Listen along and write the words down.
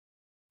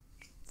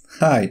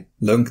Hi,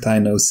 long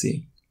time no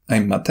see.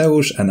 I'm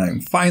Mateusz and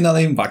I'm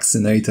finally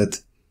vaccinated.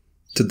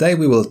 Today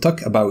we will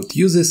talk about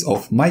uses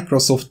of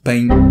Microsoft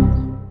Paint.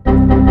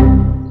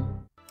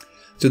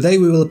 Today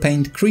we will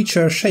paint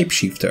Creature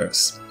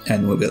Shapeshifters,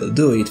 and we will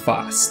do it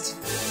fast.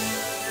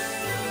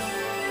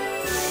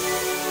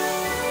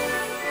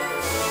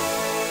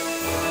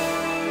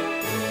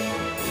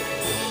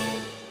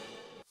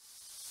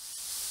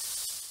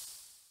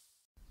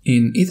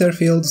 In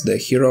Etherfields the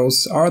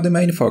heroes are the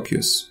main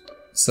focus,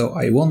 so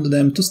I want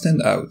them to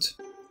stand out.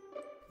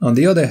 On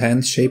the other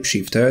hand,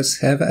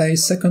 shapeshifters have a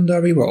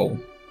secondary role,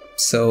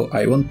 so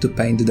I want to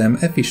paint them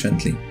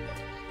efficiently,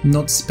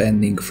 not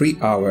spending 3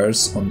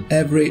 hours on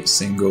every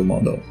single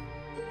model.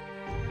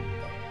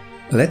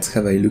 Let's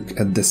have a look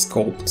at the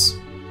sculpts.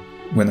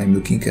 When I'm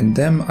looking at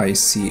them, I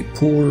see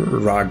poor,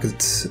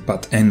 rugged,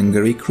 but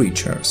angry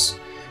creatures,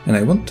 and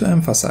I want to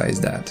emphasize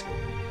that.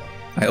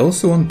 I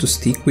also want to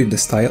stick with the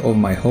style of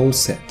my whole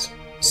set,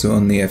 so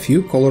only a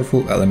few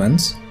colorful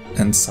elements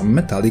and some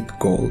metallic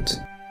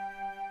gold.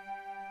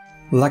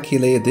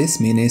 Luckily, these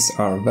minis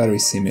are very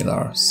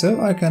similar, so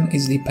I can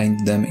easily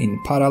paint them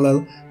in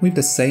parallel with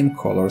the same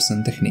colors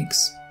and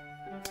techniques.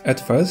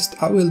 At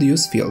first I will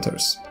use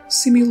filters,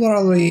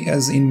 similarly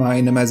as in my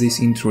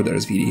Nemesis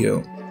Intruders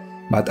video,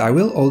 but I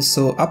will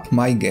also up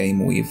my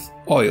game with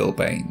oil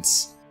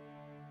paints.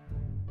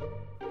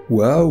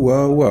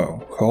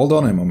 Whoa, hold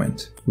on a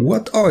moment.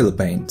 What oil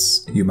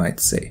paints, you might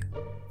say?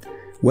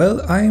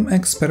 Well, I'm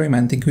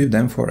experimenting with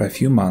them for a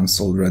few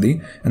months already,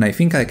 and I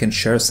think I can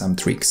share some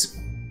tricks.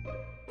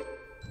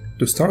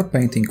 To start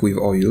painting with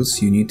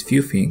oils, you need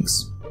few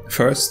things.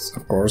 First,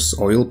 of course,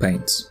 oil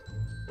paints.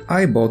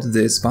 I bought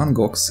this Van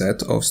Gogh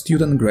set of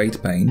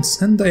student-grade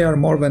paints, and they are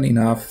more than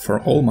enough for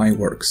all my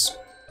works.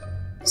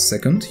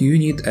 Second, you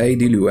need a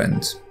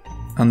diluent.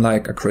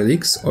 Unlike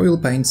acrylics, oil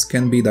paints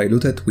can be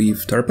diluted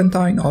with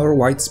turpentine or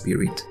white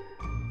spirit,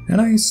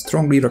 and I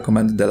strongly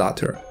recommend the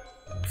latter.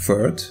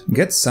 Third,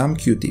 get some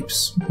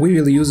Q-tips. We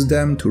will use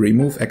them to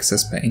remove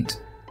excess paint.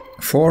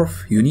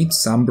 Fourth, you need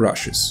some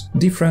brushes,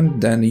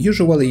 different than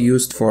usually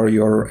used for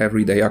your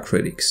everyday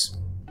acrylics.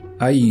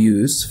 I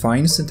use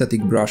fine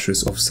synthetic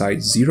brushes of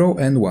size 0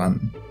 and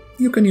 1.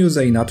 You can use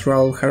a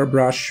natural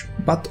hairbrush,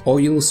 but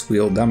oils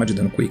will damage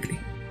them quickly.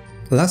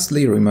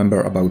 Lastly,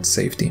 remember about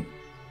safety.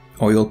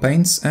 Oil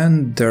paints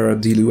and their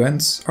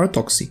diluents are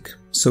toxic,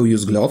 so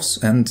use gloves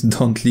and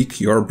don't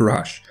lick your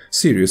brush.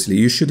 Seriously,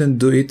 you shouldn't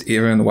do it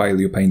even while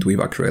you paint with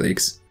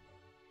acrylics.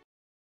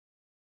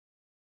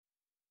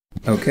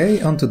 Okay,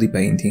 onto the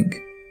painting.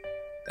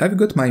 I've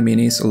got my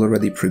minis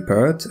already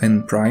prepared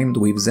and primed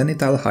with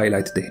zenithal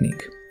highlight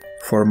technique.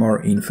 For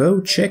more info,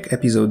 check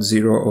episode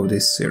 0 of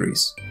this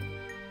series.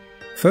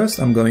 First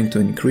I'm going to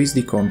increase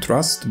the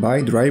contrast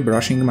by dry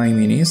brushing my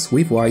minis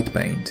with white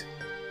paint.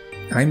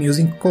 I'm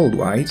using cold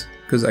white,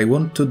 because I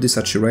want to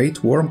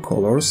desaturate warm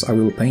colors I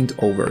will paint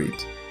over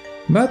it.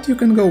 But you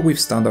can go with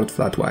standard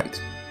flat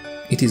white.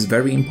 It is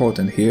very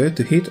important here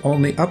to hit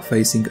only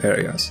up-facing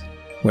areas,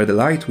 where the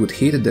light would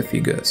hit the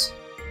figures.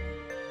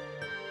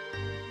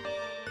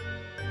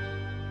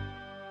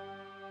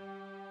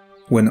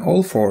 When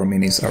all 4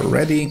 minis are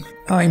ready,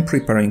 I'm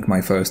preparing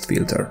my first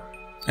filter.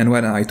 And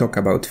when I talk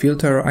about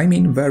filter, I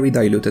mean very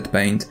diluted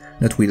paint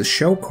that will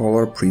show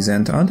color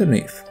present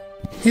underneath.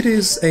 It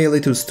is a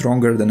little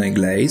stronger than a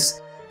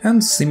glaze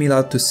and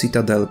similar to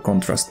Citadel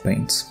contrast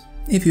paints.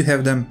 If you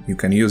have them, you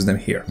can use them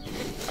here.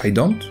 I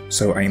don't,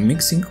 so I'm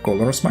mixing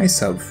colors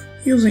myself,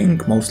 using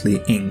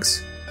mostly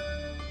inks.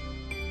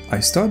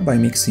 I start by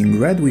mixing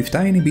red with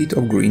tiny bit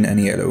of green and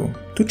yellow,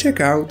 to check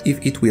out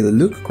if it will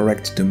look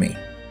correct to me.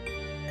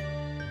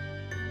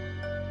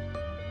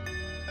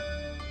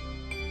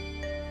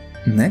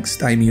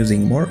 Next I'm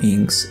using more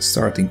inks,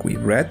 starting with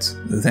red,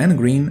 then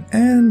green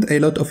and a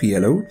lot of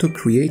yellow to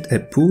create a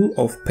pool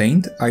of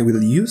paint I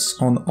will use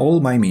on all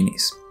my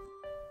minis.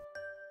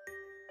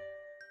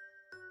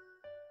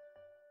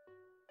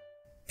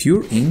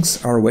 Pure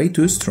inks are way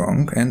too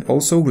strong and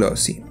also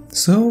glossy,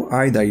 so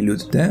I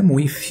dilute them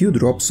with few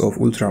drops of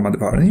ultramatte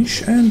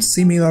varnish and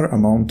similar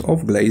amount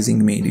of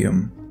glazing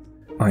medium.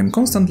 I'm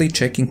constantly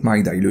checking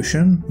my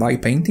dilution by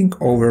painting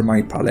over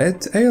my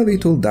palette a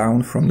little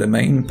down from the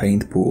main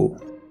paint pool.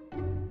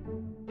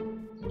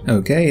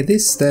 Okay,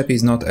 this step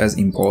is not as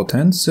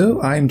important,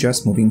 so I'm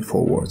just moving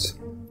forward.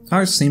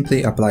 I'll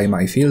simply apply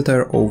my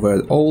filter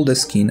over all the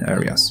skin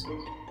areas.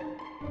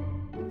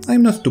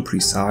 I'm not too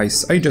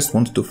precise, I just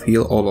want to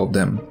feel all of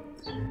them.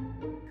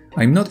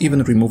 I'm not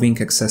even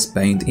removing excess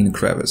paint in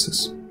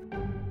crevices.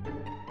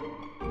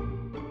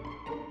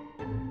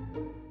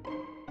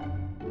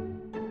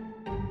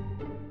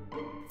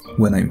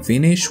 When I'm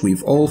finished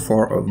with all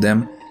 4 of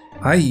them,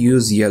 I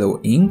use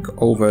yellow ink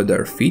over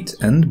their feet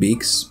and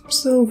beaks,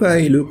 so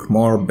they look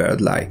more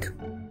bird-like.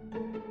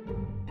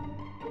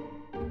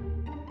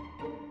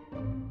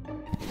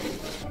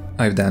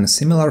 I've done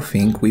similar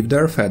thing with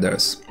their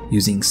feathers,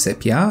 using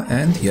sepia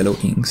and yellow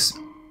inks.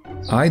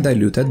 I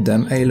diluted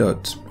them a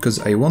lot, because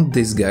I want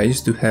these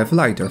guys to have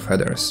lighter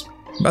feathers.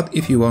 But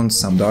if you want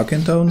some darker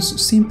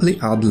tones, simply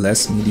add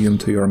less medium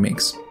to your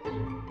mix.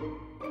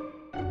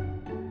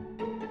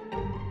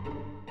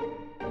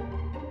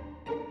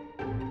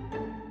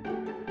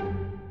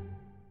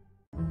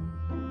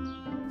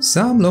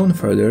 Some lone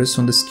feathers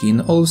on the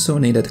skin also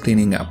needed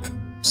cleaning up,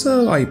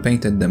 so I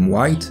painted them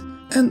white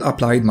and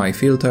applied my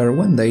filter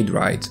when they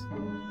dried.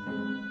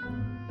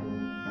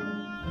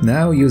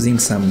 Now, using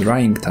some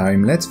drying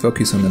time, let's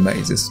focus on the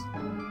bases.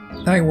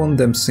 I want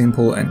them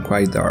simple and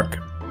quite dark.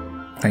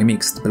 I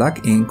mixed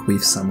black ink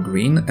with some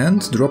green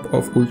and drop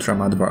of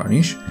ultramatte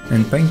varnish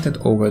and painted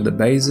over the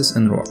bases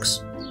and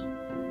rocks.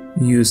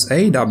 Use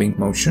a dabbing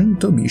motion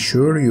to be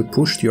sure you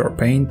pushed your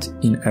paint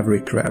in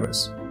every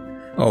crevice.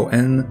 Oh,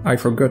 and I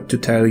forgot to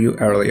tell you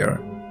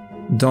earlier,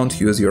 don't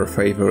use your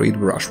favorite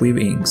brush with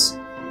inks,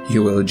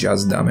 you will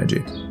just damage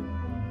it.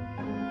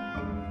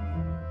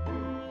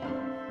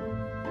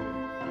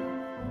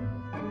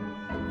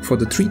 For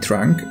the tree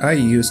trunk I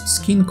used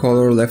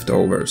ScaleColor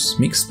leftovers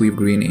mixed with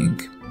green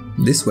ink,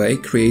 this way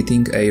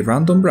creating a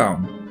random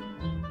brown.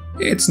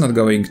 It's not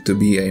going to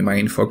be a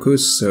main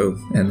focus, so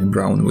any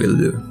brown will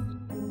do.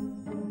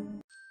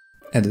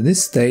 At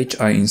this stage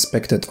I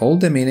inspected all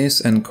the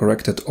minis and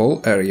corrected all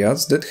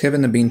areas that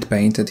haven't been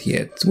painted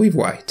yet with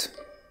white.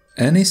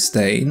 Any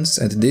stains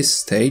at this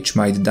stage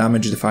might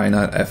damage the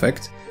final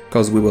effect,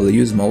 cause we will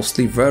use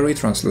mostly very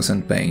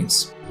translucent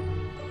paints.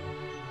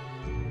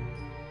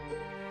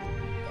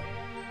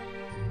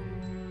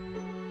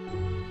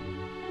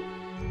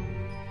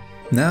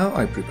 Now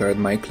I prepared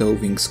my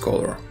clothing's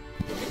color.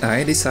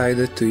 I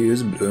decided to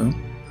use blue,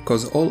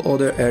 cause all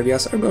other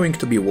areas are going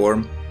to be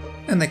warm,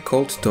 and a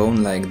cold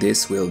tone like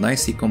this will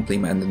nicely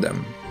complement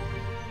them.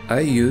 I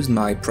used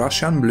my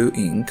Prussian blue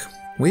ink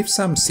with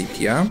some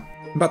sepia,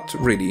 but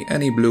really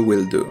any blue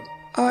will do.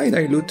 I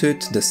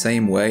diluted the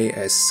same way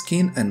as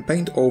skin and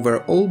paint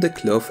over all the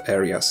cloth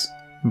areas,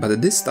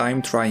 but this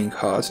time trying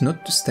hard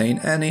not to stain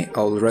any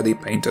already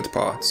painted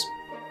parts.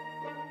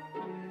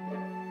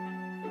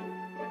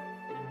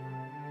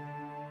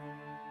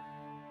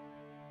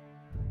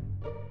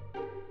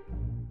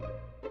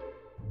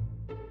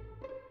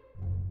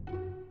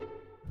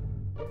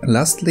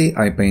 Lastly,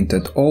 I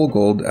painted all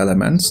gold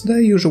elements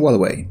the usual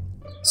way,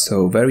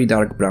 so very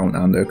dark brown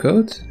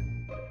undercoat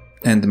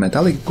and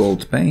metallic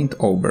gold paint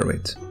over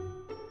it.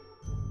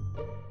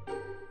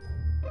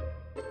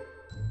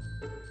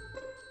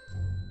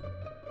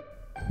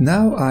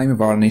 Now I'm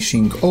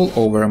varnishing all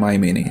over my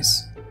minis.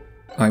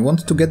 I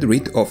want to get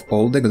rid of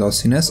all the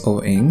glossiness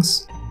of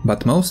inks,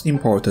 but most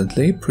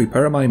importantly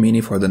prepare my mini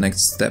for the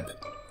next step.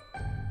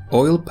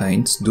 Oil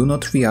paints do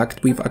not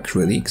react with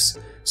acrylics,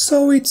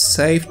 so it's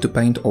safe to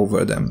paint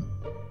over them.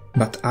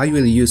 But I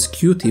will use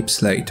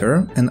Q-tips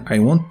later and I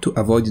want to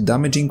avoid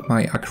damaging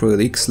my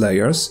acrylics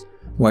layers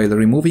while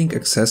removing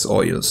excess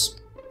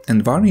oils.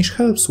 And varnish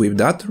helps with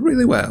that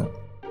really well.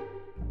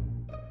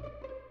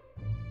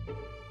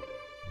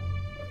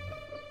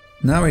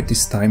 Now it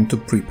is time to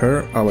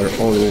prepare our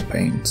oil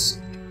paints.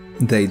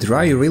 They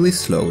dry really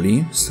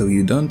slowly, so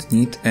you don't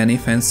need any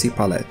fancy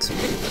palette.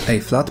 A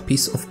flat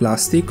piece of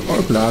plastic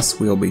or glass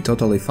will be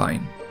totally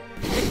fine.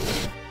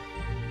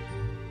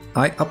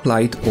 I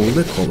applied all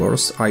the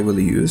colors I will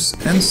use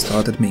and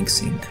started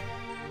mixing.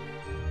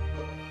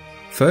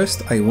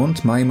 First I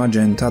want my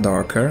magenta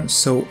darker,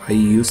 so I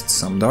used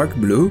some dark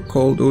blue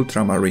called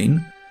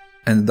ultramarine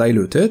and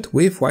diluted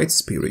with white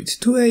spirit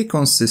to a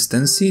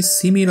consistency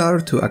similar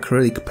to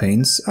acrylic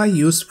paints I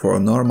use for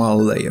normal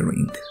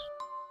layering.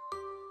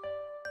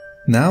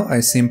 Now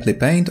I simply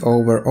paint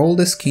over all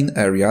the skin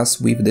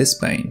areas with this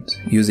paint,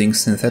 using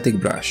synthetic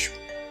brush.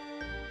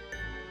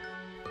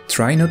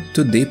 Try not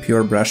to dip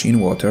your brush in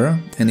water,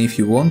 and if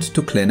you want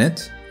to clean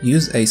it,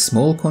 use a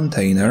small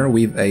container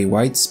with a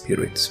white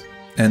spirit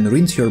and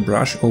rinse your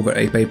brush over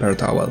a paper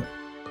towel.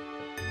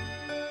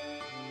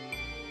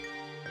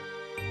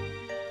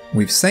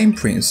 With same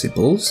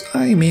principles,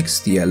 I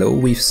mixed yellow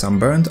with some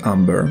burnt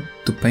umber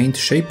to paint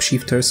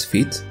Shapeshifters'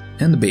 feet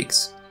and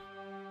bigs.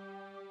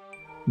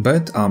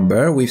 Burnt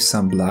umber with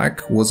some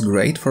black was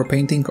great for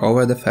painting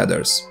over the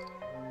feathers,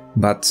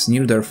 but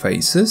near their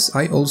faces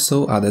I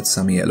also added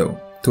some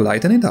yellow to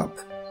lighten it up.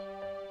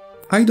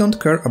 I don't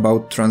care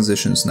about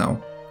transitions now,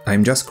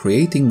 I'm just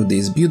creating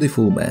this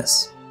beautiful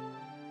mess.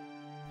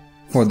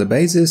 For the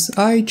bases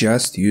I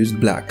just used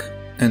black,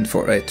 and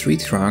for a tree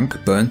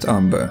trunk burnt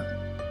umber.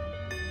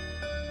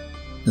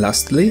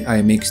 Lastly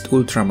I mixed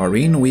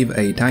ultramarine with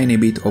a tiny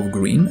bit of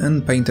green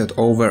and painted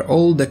over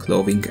all the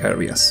clothing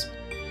areas.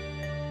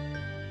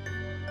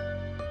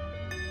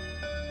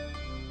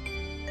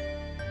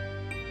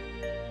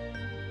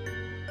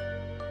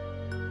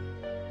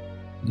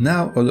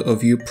 Now all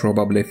of you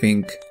probably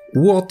think,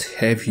 what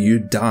have you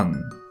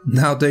done?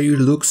 Now they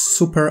look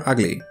super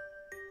ugly.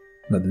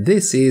 But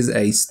this is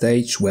a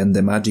stage when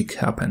the magic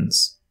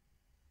happens.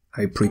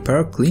 I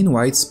prepare clean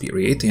white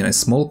spirit in a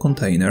small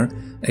container,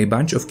 a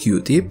bunch of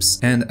Q-tips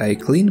and a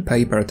clean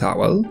paper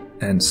towel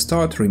and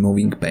start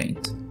removing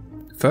paint.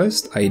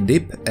 First I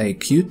dip a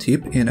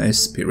Q-tip in a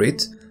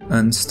spirit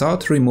and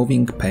start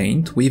removing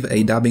paint with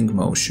a dabbing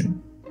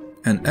motion.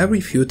 And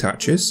every few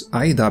touches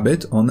I dab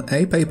it on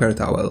a paper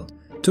towel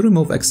to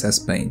remove excess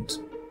paint.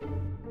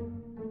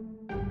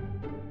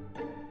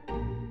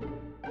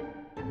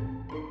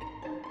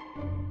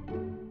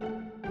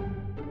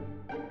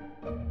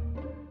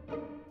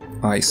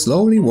 I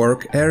slowly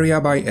work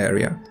area by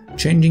area,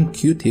 changing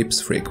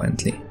Q-tips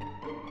frequently.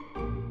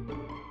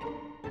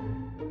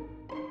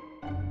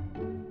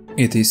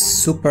 It is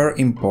super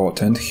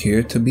important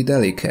here to be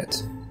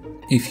delicate.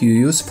 If you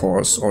use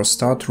force or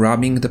start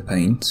rubbing the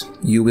paint,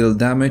 you will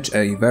damage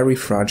a very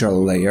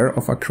fragile layer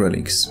of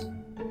acrylics.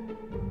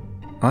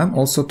 I'm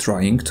also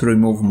trying to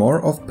remove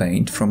more of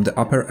paint from the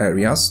upper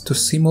areas to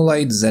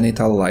simulate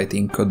zenithal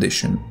lighting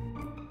condition.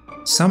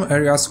 Some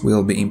areas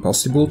will be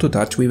impossible to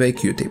touch with a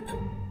Q-tip,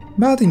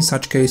 but in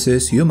such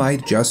cases you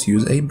might just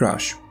use a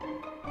brush.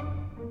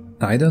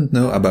 I don't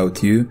know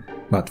about you,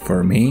 but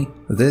for me,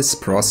 this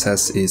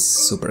process is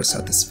super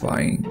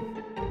satisfying.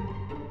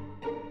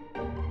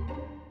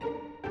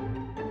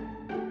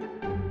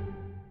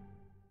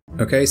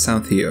 Okay,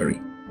 some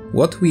theory.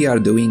 What we are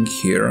doing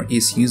here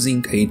is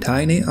using a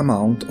tiny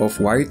amount of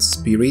white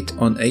spirit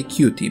on a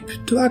Q-tip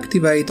to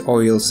activate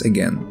oils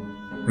again.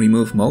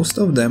 Remove most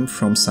of them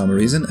from some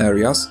resin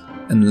areas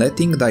and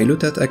letting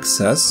diluted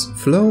excess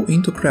flow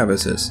into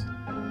crevices.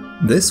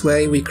 This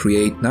way we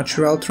create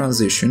natural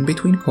transition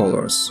between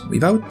colors,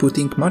 without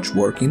putting much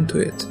work into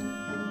it.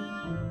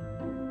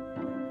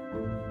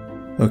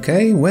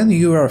 Okay, when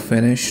you are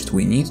finished,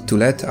 we need to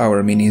let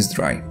our minis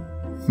dry.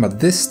 But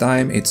this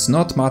time it's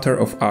not matter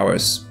of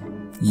hours.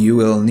 You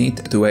will need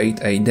to wait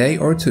a day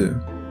or two.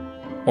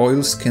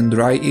 Oils can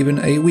dry even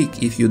a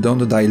week if you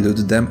don't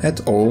dilute them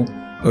at all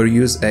or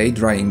use a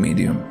drying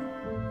medium.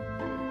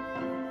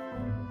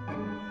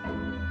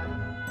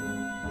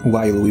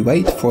 While we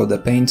wait for the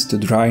paint to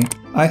dry,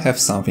 I have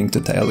something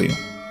to tell you.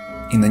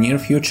 In the near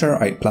future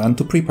I plan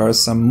to prepare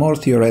some more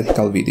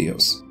theoretical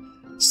videos,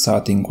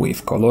 starting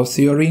with color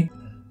theory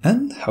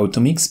and how to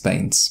mix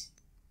paints.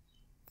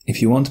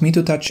 If you want me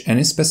to touch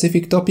any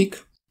specific topic,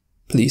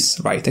 please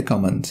write a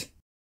comment.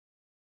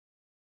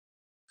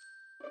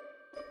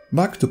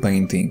 Back to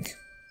painting.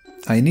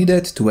 I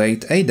needed to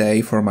wait a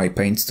day for my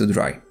paints to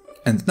dry,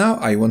 and now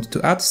I want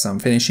to add some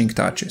finishing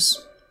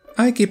touches.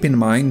 I keep in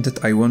mind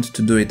that I want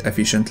to do it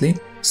efficiently,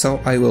 so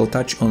I will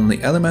touch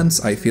only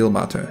elements I feel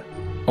matter.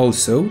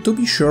 Also, to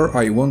be sure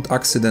I won't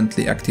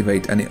accidentally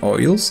activate any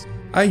oils,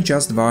 I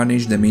just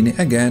varnish the mini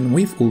again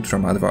with ultra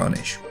matte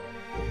varnish.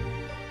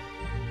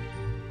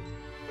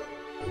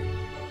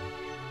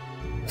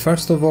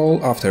 First of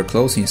all, after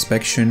close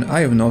inspection,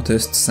 I have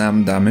noticed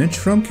some damage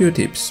from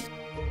Q-tips.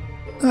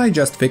 I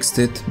just fixed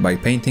it by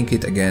painting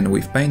it again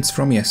with paints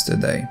from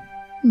yesterday.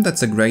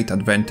 That's a great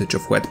advantage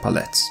of wet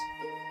palettes.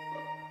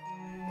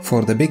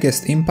 For the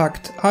biggest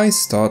impact, I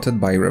started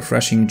by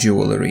refreshing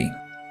jewelry.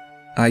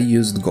 I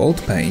used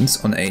gold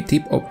paints on a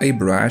tip of a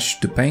brush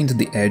to paint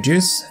the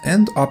edges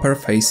and upper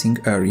facing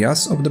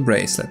areas of the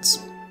bracelets.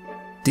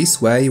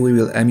 This way we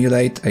will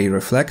emulate a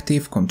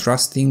reflective,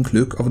 contrasting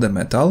look of the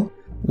metal,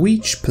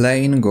 which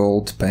plain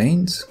gold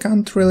paint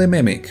can't really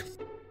mimic.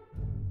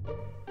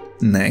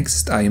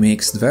 Next, I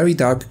mixed very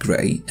dark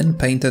grey and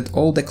painted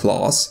all the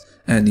claws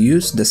and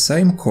used the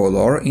same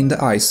color in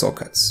the eye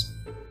sockets.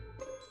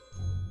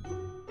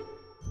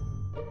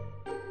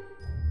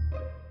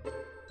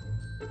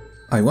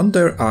 I want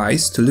their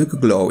eyes to look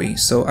glowy,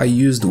 so I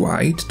used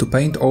white to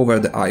paint over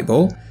the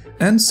eyeball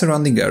and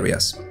surrounding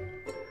areas,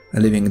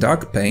 leaving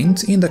dark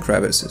paint in the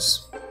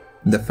crevices.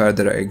 The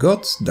further I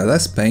got, the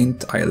less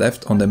paint I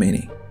left on the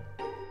mini.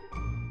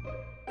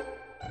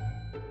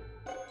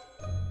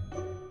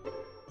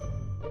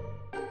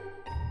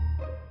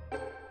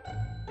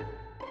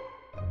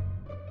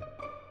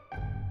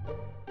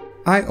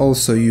 I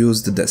also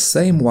used the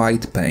same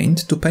white paint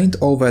to paint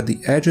over the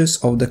edges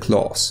of the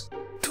claws,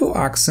 to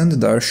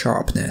accent their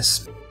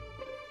sharpness.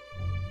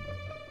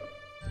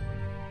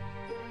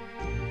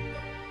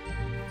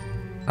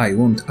 I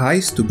want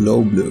eyes to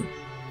glow blue,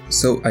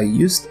 so I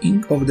used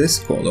ink of this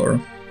color,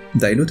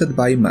 diluted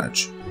by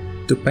match,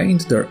 to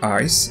paint their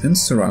eyes and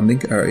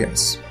surrounding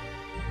areas.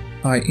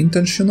 I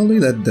intentionally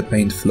let the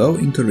paint flow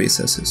into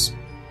recesses.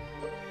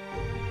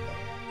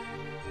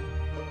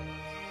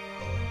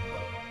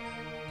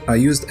 I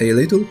used a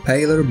little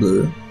paler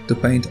blue to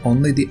paint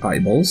only the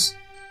eyeballs,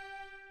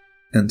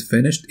 and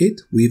finished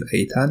it with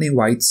a tiny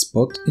white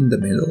spot in the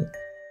middle.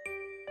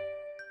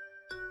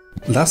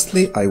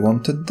 Lastly, I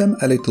wanted them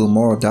a little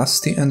more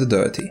dusty and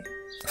dirty.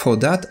 For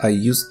that I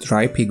used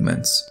dry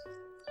pigments.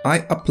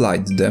 I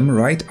applied them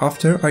right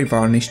after I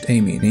varnished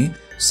a mini,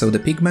 so the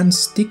pigment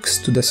sticks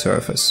to the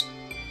surface.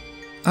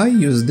 I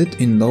used it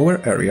in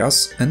lower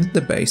areas and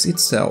the base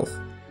itself.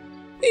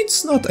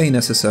 It's not a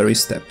necessary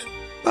step,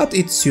 but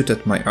it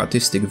suited my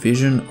artistic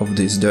vision of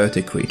these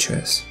dirty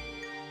creatures.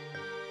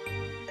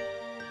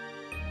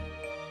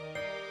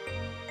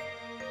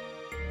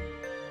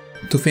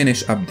 To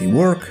finish up the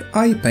work,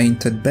 I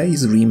painted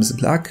base rims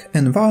black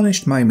and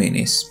varnished my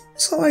minis,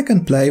 so I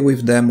can play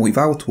with them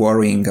without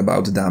worrying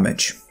about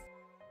damage.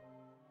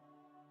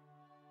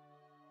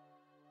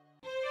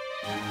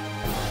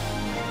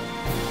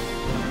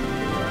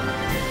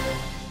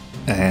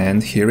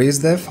 And here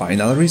is the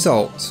final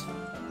result.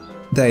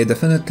 They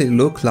definitely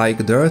look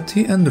like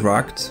dirty and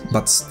rugged,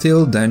 but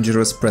still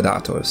dangerous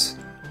predators.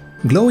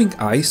 Glowing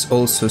eyes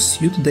also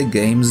suit the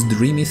game's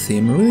dreamy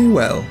theme really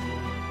well.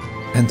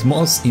 And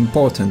most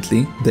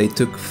importantly, they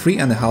took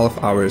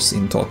 3.5 hours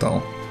in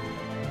total.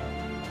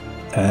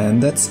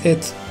 And that's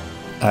it.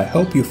 I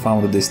hope you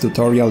found this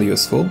tutorial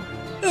useful,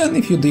 and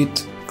if you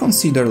did,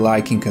 consider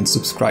liking and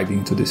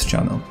subscribing to this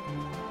channel.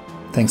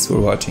 Thanks for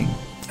watching,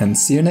 and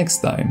see you next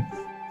time.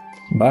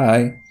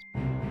 Bye!